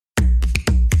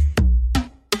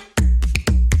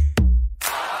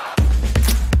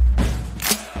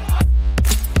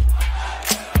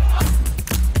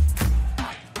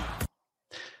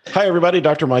Hi, everybody.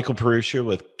 Dr. Michael Peruccia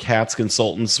with CATS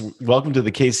Consultants. Welcome to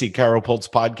the KC ChiroPulse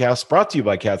podcast, brought to you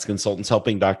by CATS Consultants,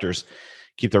 helping doctors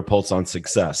keep their pulse on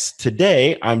success.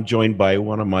 Today, I'm joined by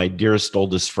one of my dearest,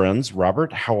 oldest friends,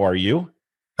 Robert. How are you?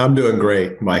 I'm doing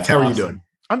great, Mike. How are you doing?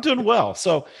 I'm doing well.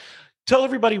 So tell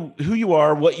everybody who you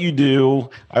are, what you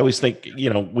do. I always think,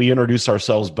 we introduce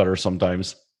ourselves better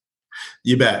sometimes.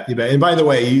 You bet. And by the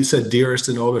way, you said dearest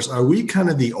and oldest. Are we kind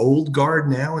of the old guard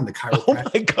now in the chiropractic? Oh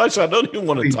my gosh, I don't even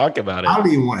want to talk about it. I don't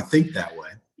even want to think that way.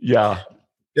 Yeah.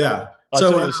 I'll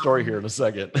tell you the story here in a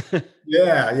second.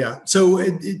 Yeah. So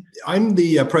I'm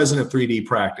the president of 3D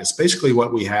Practice. Basically,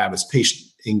 what we have is patient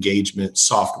engagement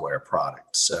software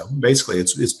product. So basically,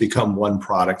 it's become one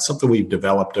product, something we've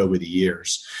developed over the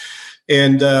years.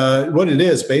 And what it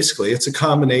is, basically, it's a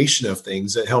combination of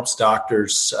things that helps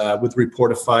doctors with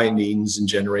report of findings and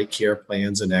generate care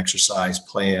plans and exercise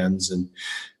plans. And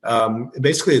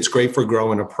basically, it's great for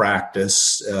growing a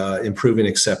practice, improving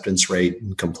acceptance rate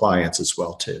and compliance as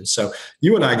well, too. So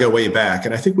you and I go way back,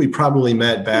 and I think we probably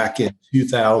met back in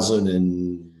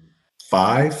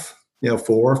 2005, 4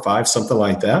 or 5, something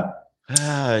like that.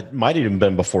 It might have even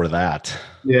been before that.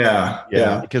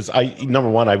 Yeah. Because number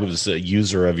one, I was a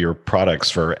user of your products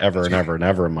forever and ever and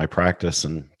ever in my practice,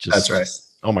 and that's right.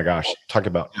 Oh my gosh, talk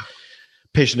about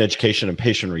patient education and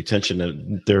patient retention.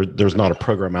 And there's not a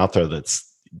program out there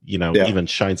that's even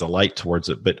shines a light towards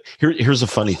it. But here's a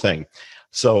funny thing.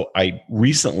 So I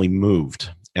recently moved,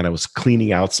 and I was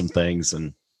cleaning out some things,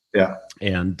 and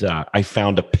I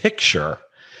found a picture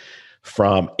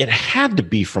it had to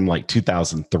be from like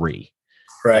 2003.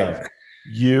 Right.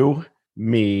 You,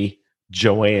 me,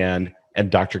 Joanne,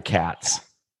 and Dr. Katz.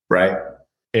 Right.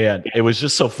 And it was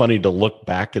just so funny to look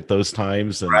back at those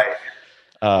times and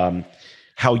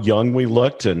how young we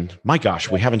looked. And my gosh,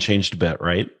 we haven't changed a bit,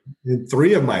 right? And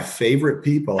 3 of my favorite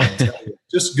people, I tell you,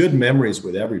 just good memories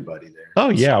with everybody there. Oh,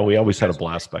 yeah. We always had a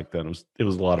blast back then. It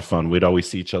was a lot of fun. We'd always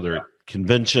see each other at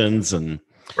conventions and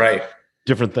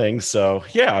different things. So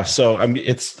I'm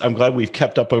glad we've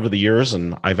kept up over the years,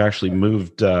 and I've actually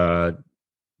moved a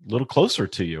little closer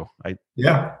to you.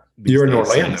 You're in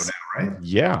Orlando now, right?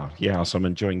 Yeah. So I'm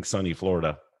enjoying sunny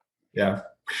Florida. Yeah.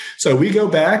 So we go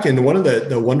back, and one of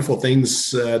the wonderful things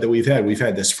that we've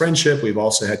had this friendship. We've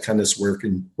also had kind of this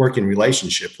working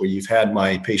relationship where you've had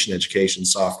my patient education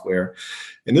software.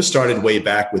 And this started way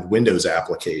back with Windows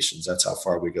applications. That's how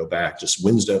far we go back, just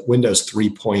Windows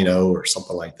 3.0 or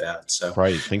something like that. So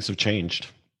right, things have changed.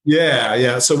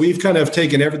 Yeah. So we've kind of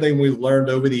taken everything we've learned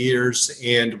over the years,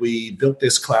 and we built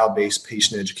this cloud-based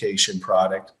patient education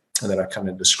product that I kind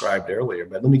of described earlier.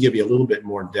 But let me give you a little bit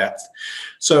more depth.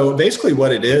 So basically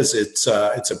what it is, it's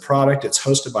a product. It's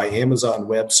hosted by Amazon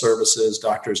Web Services.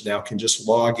 Doctors now can just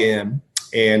log in,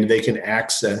 and they can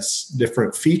access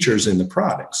different features in the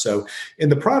product.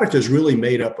 And the product is really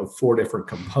made up of 4 different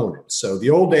components. So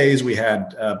the old days, we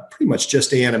had pretty much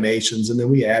just animations, and then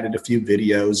we added a few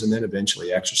videos, and then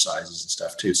eventually exercises and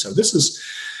stuff too. So this is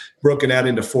broken out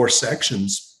into 4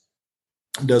 sections.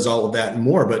 Does all of that and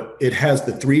more, but it has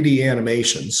the 3D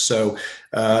animations. So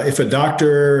if a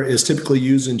doctor is typically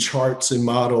using charts and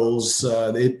models,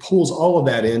 it pulls all of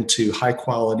that into high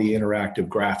quality interactive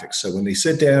graphics. So when they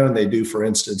sit down and they do, for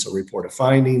instance, a report of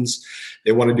findings,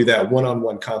 they want to do that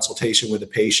one-on-one consultation with the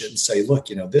patient and say, look,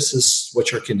 this is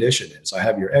what your condition is. I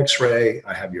have your x-ray,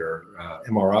 I have your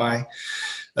MRI.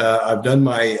 I've done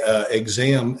my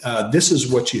exam. This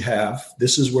is what you have.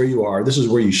 This is where you are. This is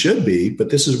where you should be, but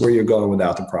this is where you're going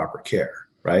without the proper care,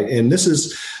 right? And this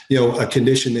is, a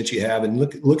condition that you have. And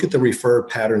look at the referred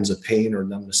patterns of pain or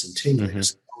numbness and tingling.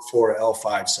 L4,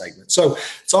 L5 segment. So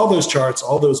it's all those charts,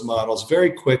 all those models, very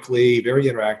quickly, very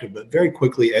interactive, but very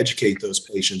quickly educate those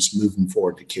patients moving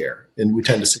forward to care. And we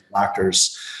tend to see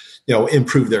doctors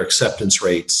improve their acceptance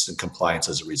rates and compliance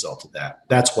as a result of that.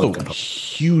 That's one component.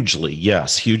 Hugely.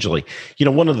 Yes, hugely.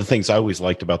 One of the things I always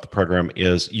liked about the program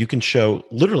is you can show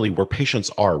literally where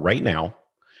patients are right now.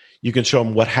 You can show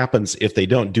them what happens if they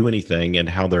don't do anything and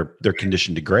how their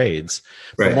condition degrades.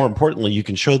 But more importantly, you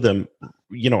can show them,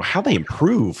 how they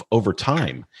improve over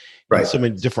time in so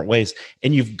many different ways.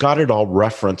 And you've got it all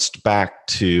referenced back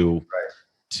to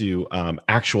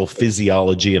actual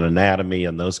physiology and anatomy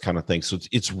and those kind of things. So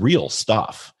it's real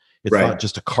stuff. It's not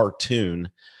just a cartoon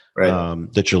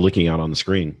that you're looking at on the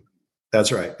screen.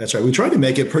 That's right. We try to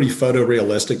make it pretty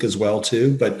photorealistic as well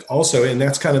too, but also, and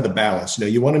that's kind of the balance.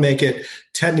 You want to make it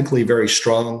technically very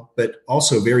strong, but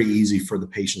also very easy for the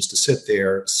patients to sit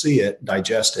there, see it,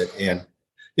 digest it, and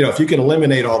if you can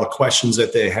eliminate all the questions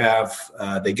that they have,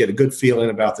 they get a good feeling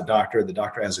about the doctor. The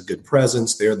doctor has a good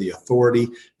presence. They're the authority.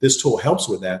 This tool helps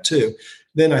with that too.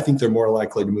 then I think they're more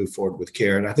likely to move forward with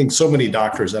care. And I think so many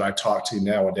doctors that I talk to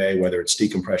nowadays, whether it's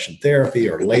decompression therapy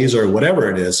or laser, whatever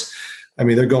it is, I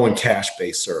mean, they're going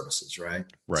cash-based services, right?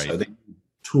 Right. So they use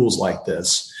tools like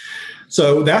this.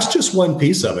 So that's just one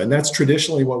piece of it. And that's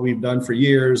traditionally what we've done for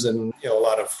years. And, a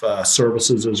lot of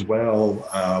services as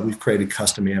well. We've created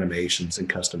custom animations and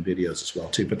custom videos as well,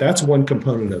 too. But that's one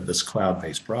component of this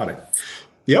cloud-based product.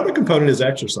 The other component is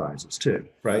exercises, too,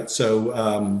 right? So,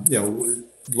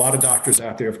 a lot of doctors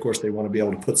out there, of course, they want to be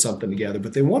able to put something together,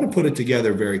 but they want to put it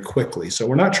together very quickly. So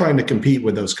we're not trying to compete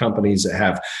with those companies that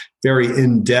have very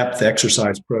in-depth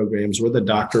exercise programs where the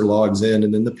doctor logs in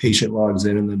and then the patient logs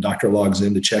in and the doctor logs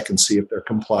in to check and see if they're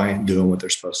compliant, doing what they're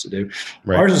supposed to do.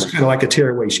 Right. Ours is kind of like a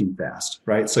tearaway sheet fast,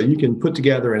 right? So you can put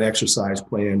together an exercise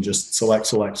plan, just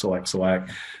select,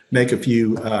 make a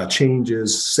few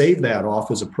changes, save that off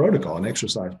as a protocol, an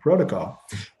exercise protocol.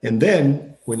 And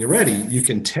then when you're ready, you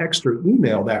can text or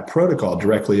email that protocol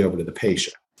directly over to the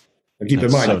patient. And keep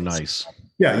in mind, so nice.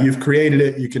 Yeah, you've created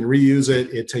it. You can reuse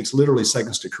it. It takes literally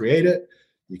seconds to create it.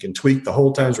 You can tweak the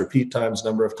hold times, repeat times,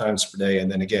 number of times per day.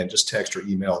 And then again, just text or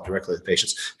email it directly to the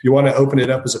patients. If you want to open it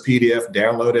up as a PDF,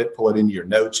 download it, pull it into your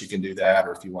notes, you can do that.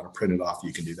 Or if you want to print it off,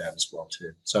 you can do that as well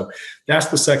too. So that's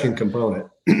the second component.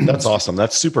 That's awesome.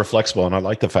 That's super flexible. And I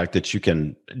like the fact that you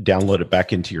can download it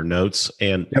back into your notes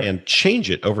and change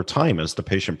it over time as the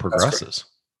patient progresses.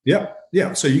 Yeah.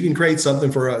 So you can create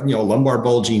something for a lumbar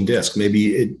bulging disc.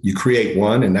 Maybe you create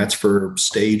one and that's for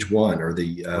stage 1 or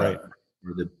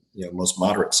the most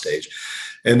moderate stage.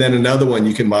 And then another one,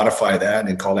 you can modify that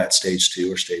and call that stage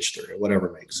 2 or stage 3 or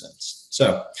whatever makes sense.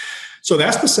 So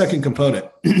that's the second component.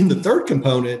 The third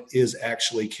component is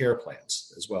actually care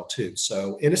plans as well too.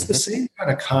 So, and it's the same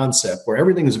kind of concept where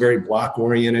everything is very block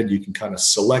oriented. You can kind of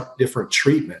select different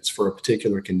treatments for a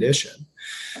particular condition.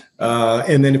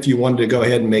 And then if you wanted to go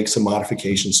ahead and make some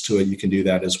modifications to it, you can do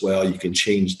that as well. You can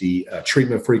change the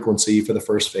treatment frequency for the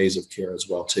first phase of care as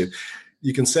well too.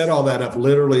 You can set all that up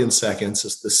literally in seconds.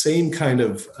 It's the same kind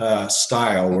of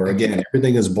style where, again,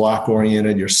 everything is block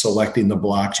oriented. You're selecting the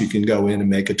blocks. You can go in and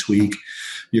make a tweak.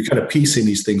 You're kind of piecing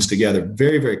these things together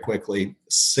very, very quickly.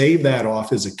 Save that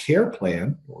off as a care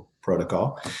plan or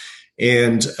protocol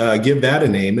and give that a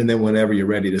name. And then whenever you're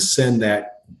ready to send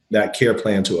that care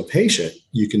plan to a patient,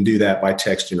 you can do that by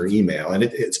texting or email. And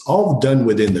it's all done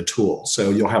within the tool.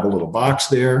 So you'll have a little box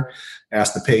there.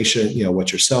 Ask the patient,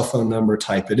 what's your cell phone number,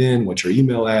 type it in, what's your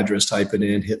email address, type it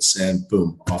in, hit send,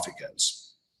 boom, off it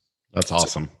goes. That's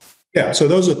awesome. So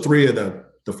those are 3 of the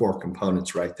 4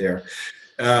 components right there.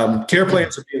 Care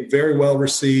plans are being very well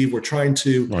received. We're trying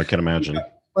to... I can imagine.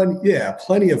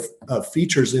 Plenty of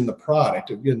features in the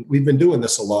product. Again, we've been doing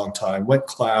this a long time. Went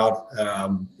cloud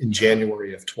in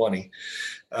January of 20.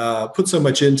 Put so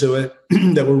much into it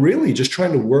that we're really just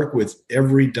trying to work with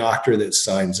every doctor that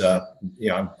signs up.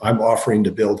 I'm offering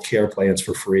to build care plans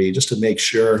for free just to make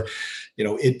sure,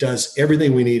 it does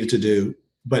everything we need it to do.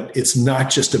 But it's not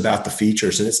just about the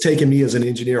features. And it's taken me as an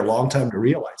engineer a long time to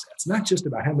realize that. It's not just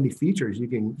about how many features you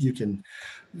can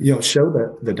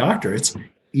show the doctor. It's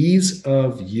ease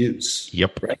of use.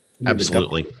 Yep. Right?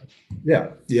 Absolutely.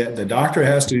 The doctor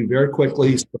has to very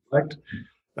quickly select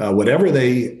whatever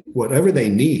they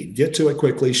need, get to it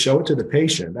quickly, show it to the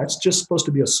patient. That's just supposed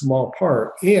to be a small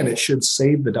part, and it should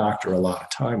save the doctor a lot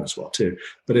of time as well too.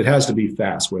 But it has to be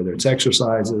fast, whether it's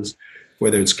exercises,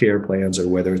 whether it's care plans, or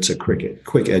whether it's a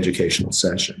quick educational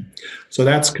session. So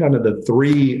that's kind of the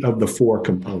 3 of the 4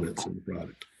 components of the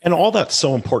product. And all that's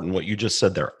so important, what you just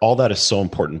said there. All that is so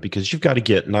important because you've got to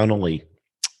get not only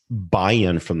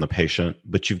buy-in from the patient,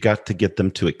 but you've got to get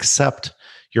them to accept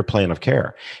your plan of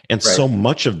care. And so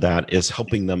much of that is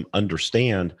helping them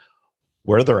understand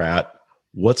where they're at,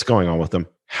 what's going on with them,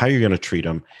 how you're going to treat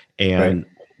them, and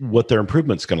what their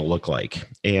improvement's going to look like.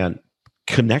 And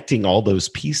connecting all those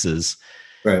pieces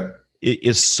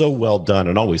is so well done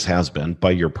and always has been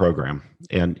by your program.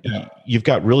 And you've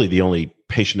got really the only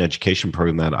patient education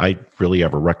program that I really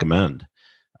ever recommend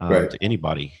to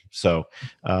anybody. So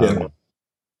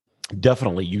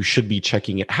definitely you should be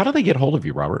checking it. How do they get hold of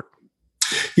you, Robert?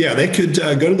 Yeah, they could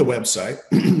go to the website.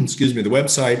 Excuse me. The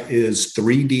website is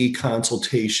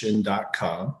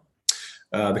 3dconsultation.com.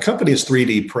 The company is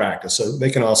 3D Practice, so they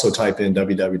can also type in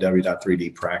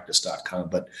www.3dpractice.com.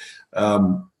 But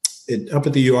up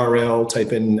at the URL,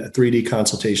 type in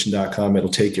 3dconsultation.com. It'll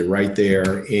take you right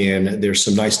there. And there's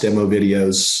some nice demo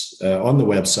videos on the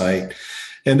website.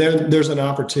 And then there's an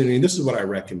opportunity. This is what I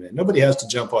recommend. Nobody has to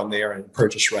jump on there and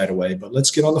purchase right away, but let's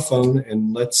get on the phone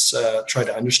and let's try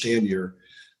to understand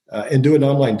and do an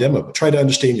online demo, but try to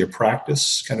understand your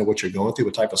practice, kind of what you're going through,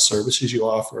 what type of services you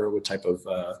offer, what type of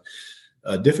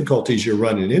difficulties you're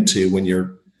running into when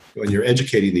you're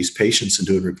educating these patients and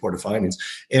doing reported findings,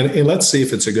 and let's see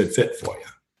if it's a good fit for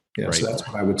you. Right. So that's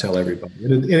what I would tell everybody.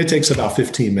 And it takes about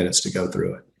 15 minutes to go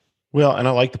through it. Well, and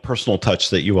I like the personal touch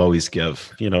that you always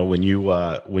give. When you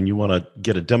want to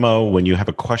get a demo, when you have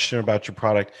a question about your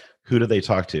product, who do they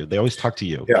talk to? They always talk to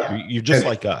you. Yeah. You're just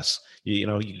like us.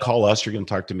 You call us, you're going to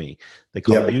talk to me. They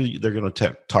call you, they're going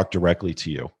to talk directly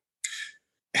to you.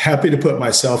 Happy to put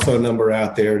my cell phone number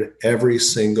out there to every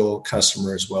single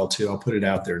customer as well, too. I'll put it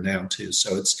out there now, too.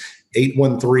 So it's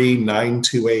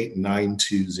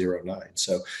 813-928-9209.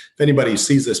 So if anybody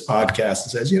sees this podcast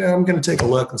and says, I'm going to take a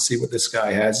look and see what this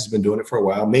guy has. He's been doing it for a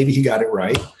while. Maybe he got it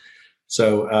right.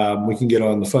 So we can get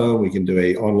on the phone. We can do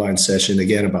a online session,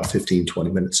 again, about 15,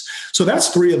 20 minutes. So that's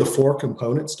 3 of the 4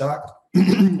 components, Doc.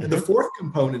 The 4th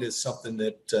component is something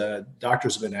that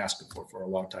doctors have been asking for a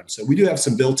long time. So we do have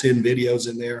some built-in videos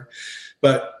in there,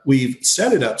 but we've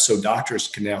set it up so doctors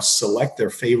can now select their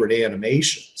favorite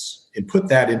animations and put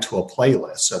that into a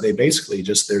playlist. So they basically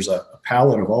there's a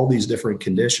palette of all these different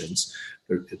conditions.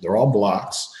 They're all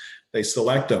blocks. They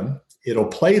select them. It'll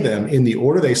play them in the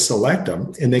order they select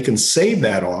them, and they can save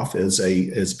that off as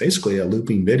basically a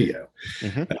looping video.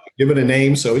 Mm-hmm. Give it a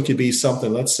name. So it could be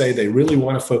something, let's say they really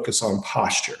want to focus on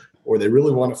posture, or they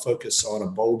really want to focus on a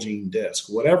bulging disc,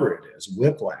 whatever it is,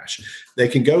 whiplash. They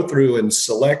can go through and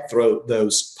select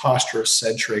those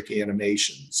posture-centric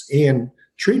animations and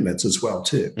treatments as well,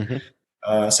 too. Mm-hmm.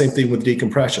 Same thing with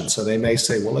decompression. So they may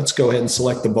say, well, let's go ahead and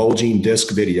select the bulging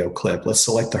disc video clip. Let's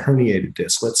select the herniated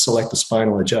disc. Let's select the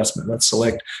spinal adjustment. Let's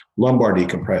select lumbar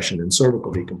decompression and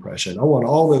cervical decompression. I want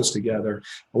all those together.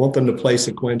 I want them to play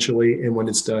sequentially, and when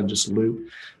it's done, just loop.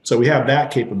 So we have that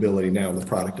capability now in the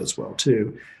product as well,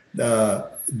 too.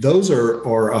 Those are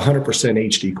 100%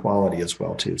 HD quality as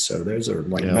well, too. So those are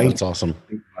like 90 that's awesome.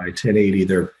 by 1080.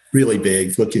 They're really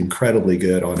big, look incredibly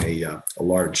good on a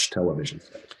large television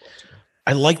set.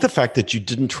 I like the fact that you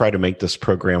didn't try to make this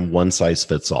program one size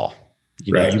fits all.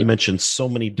 You mentioned so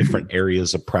many different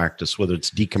areas of practice, whether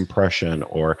it's decompression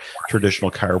or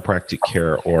traditional chiropractic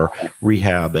care or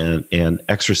rehab and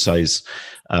exercise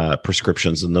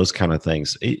prescriptions and those kind of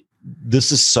things.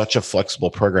 This is such a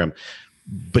flexible program.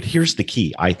 But here's the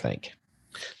key, I think.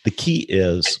 The key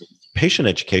is patient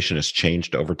education has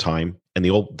changed over time. And the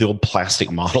old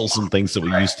plastic models and things that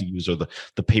we used to use, or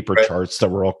the paper charts that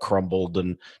were all crumbled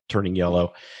and turning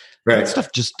yellow. That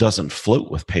stuff just doesn't float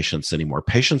with patients anymore.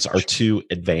 Patients are too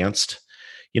advanced.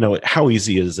 How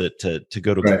easy is it to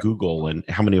go to Google, and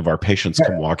how many of our patients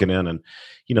come walking in and,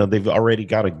 they've already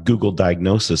got a Google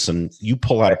diagnosis, and you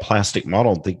pull out a plastic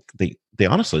model. They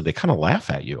honestly, they kind of laugh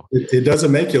at you. It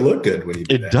doesn't make you look good when you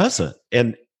do that. It doesn't.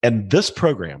 And this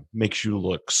program makes you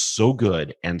look so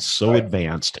good and so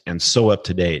advanced and so up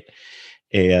to date.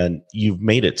 And you've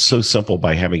made it so simple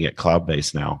by having it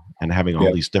cloud-based now and having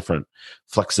all these different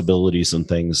flexibilities and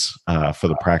things for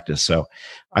the practice. So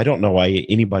I don't know why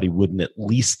anybody wouldn't at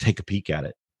least take a peek at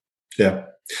it. Yeah.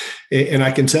 And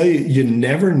I can tell you, you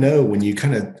never know when you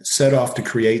kind of set off to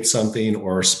create something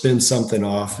or spin something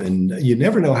off, and you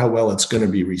never know how well it's going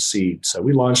to be received. So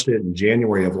we launched it in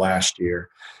January of last year.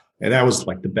 And that was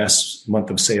like the best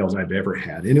month of sales I've ever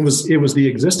had. And it was the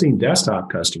existing desktop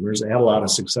customers that had a lot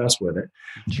of success with it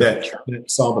that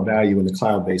saw the value in the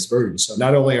cloud-based version. So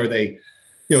not only are they,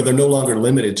 they're no longer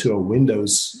limited to a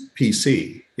Windows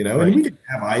PC, and we could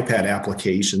have iPad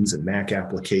applications and Mac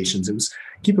applications.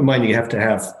 Keep in mind, you have to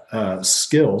have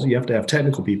skills. You have to have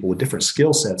technical people with different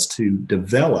skill sets to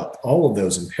develop all of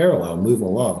those in parallel and move them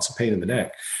along. It's a pain in the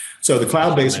neck. So the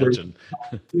cloud-based version,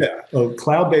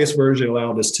 cloud-based version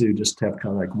allowed us to just have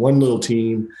kind of like one little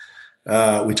team.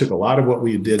 We took a lot of what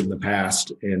we did in the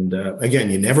past, and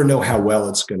again, you never know how well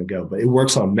it's going to go. But it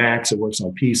works on Macs, it works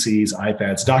on PCs,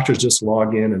 iPads. Doctors just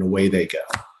log in, and away they go.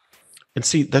 And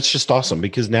see, that's just awesome,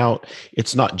 because now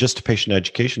it's not just a patient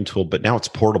education tool, but now it's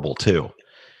portable too.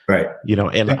 Right.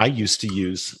 And I used to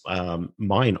use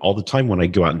mine all the time when I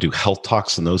go out and do health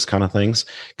talks and those kind of things,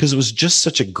 because it was just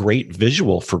such a great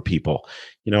visual for people.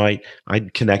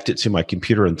 I'd connect it to my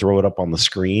computer and throw it up on the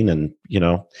screen. And,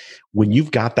 when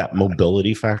you've got that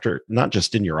mobility factor, not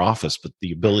just in your office, but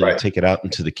the ability to take it out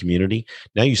into the community,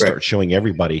 now you start showing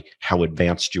everybody how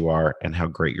advanced you are and how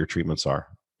great your treatments are.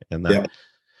 And that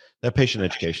patient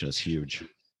education is huge.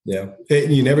 Yeah.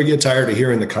 And you never get tired of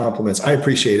hearing the compliments. I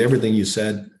appreciate everything you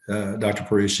said, Dr.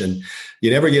 Parush, and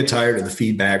you never get tired of the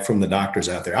feedback from the doctors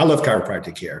out there. I love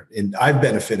chiropractic care, and I've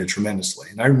benefited tremendously.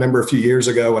 And I remember a few years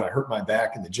ago when I hurt my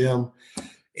back in the gym,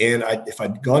 and if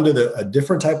I'd gone to a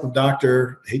different type of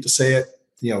doctor, I hate to say it,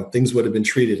 things would have been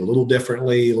treated a little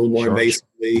differently, a little more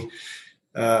invasively.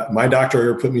 My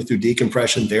doctor put me through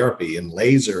decompression therapy and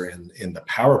laser and the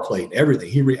power plate and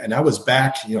everything. And I was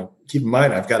back, keep in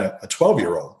mind, I've got a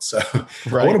 12-year-old. So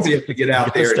right. I want to be able to get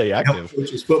out there stay and active. help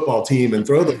coach his football team and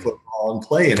throw the football and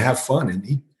play and have fun. And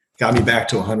he got me back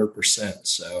to 100%.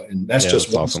 So, and that's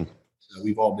just awesome. So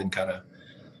we've all been kind of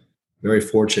very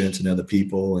fortunate to know the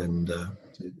people. And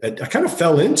I kind of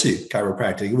fell into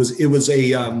chiropractic. It was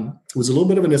a little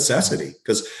bit of a necessity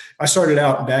because I started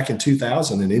out back in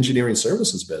 2000 in engineering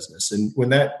services business. And when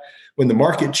the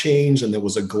market changed and there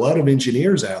was a glut of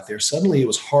engineers out there, suddenly it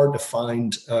was hard to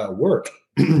find work.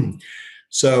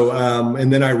 So,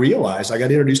 and then I realized I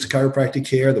got introduced to chiropractic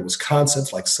care. There was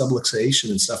concepts like subluxation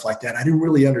and stuff like that I didn't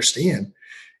really understand.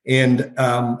 And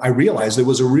I realized there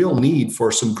was a real need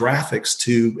for some graphics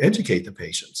to educate the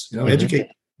patients, educate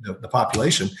the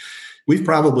population. We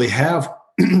probably have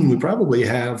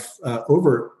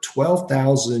over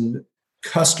 12,000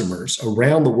 customers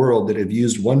around the world that have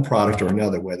used one product or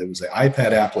another, whether it was an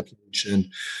iPad application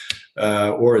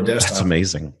or a desktop. That's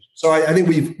amazing. So I think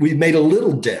we've made a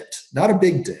little dent, not a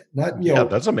big dent.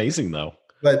 That's amazing though.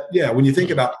 But yeah, when you think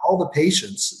about all the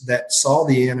patients that saw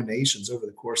the animations over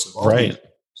the course of all the years,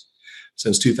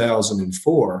 since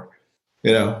 2004,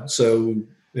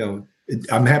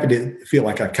 I'm happy to feel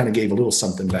like I kind of gave a little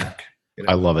something back.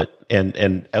 I love it.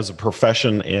 And as a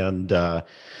profession and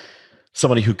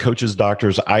somebody who coaches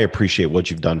doctors, I appreciate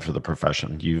what you've done for the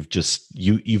profession. You've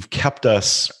kept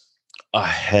us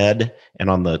ahead and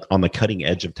on the cutting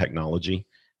edge of technology.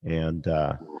 And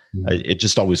it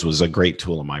just always was a great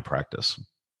tool in my practice.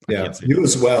 Yeah, you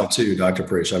as well too, Dr.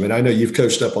 Parish. I mean, I know you've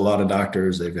coached up a lot of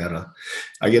doctors. I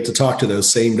get to talk to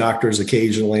those same doctors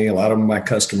occasionally. A lot of them are my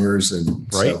customers, and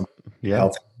right. So, yeah.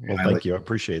 Well, thank you. I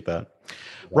appreciate that.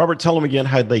 Robert, tell them again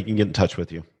how they can get in touch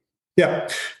with you. Yeah,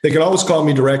 they can always call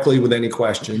me directly with any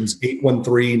questions,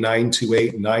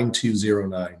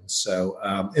 813-928-9209. So,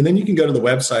 and then you can go to the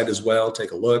website as well,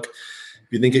 take a look. If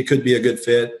you think it could be a good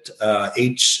fit,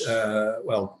 just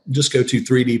go to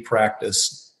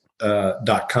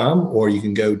 3dpractice.com, or you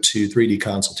can go to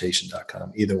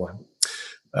 3dconsultation.com, either one.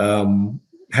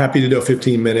 Happy to do a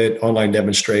 15-minute online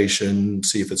demonstration,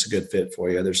 see if it's a good fit for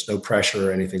you. There's no pressure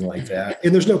or anything like that.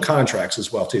 And there's no contracts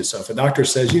as well, too. So if a doctor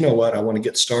says, you know what, I want to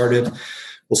get started,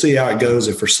 we'll see how it goes.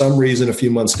 If for some reason a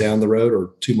few months down the road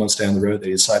or 2 months down the road,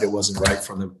 they decide it wasn't right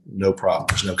for them, no problem.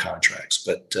 There's no contracts.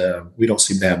 But we don't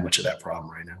seem to have much of that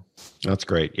problem right now. That's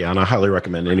great. Yeah, and I highly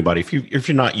recommend anybody, if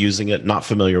you're not using it, not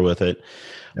familiar with it,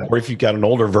 or if you've got an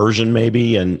older version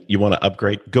maybe and you want to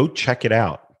upgrade, go check it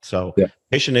out. So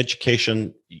patient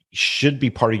education should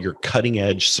be part of your cutting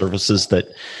edge services that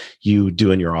you do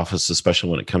in your office,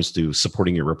 especially when it comes to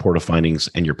supporting your report of findings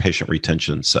and your patient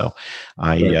retention. So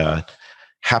I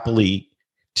happy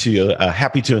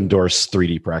to endorse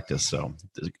 3D Practice. So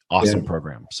awesome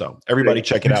program. So everybody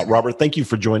check it out. Robert, thank you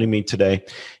for joining me today.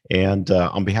 And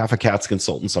on behalf of CATS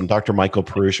Consultants, I'm Dr. Michael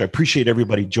Perush. I appreciate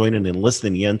everybody joining and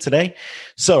listening in today.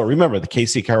 So remember the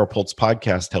KC ChiroPulse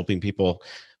podcast, helping people,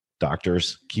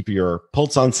 doctors, keep your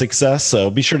pulse on success. So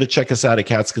be sure to check us out at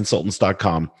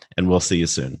catsconsultants.com, and we'll see you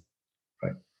soon.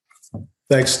 Right.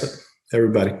 Thanks,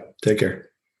 everybody. Take care.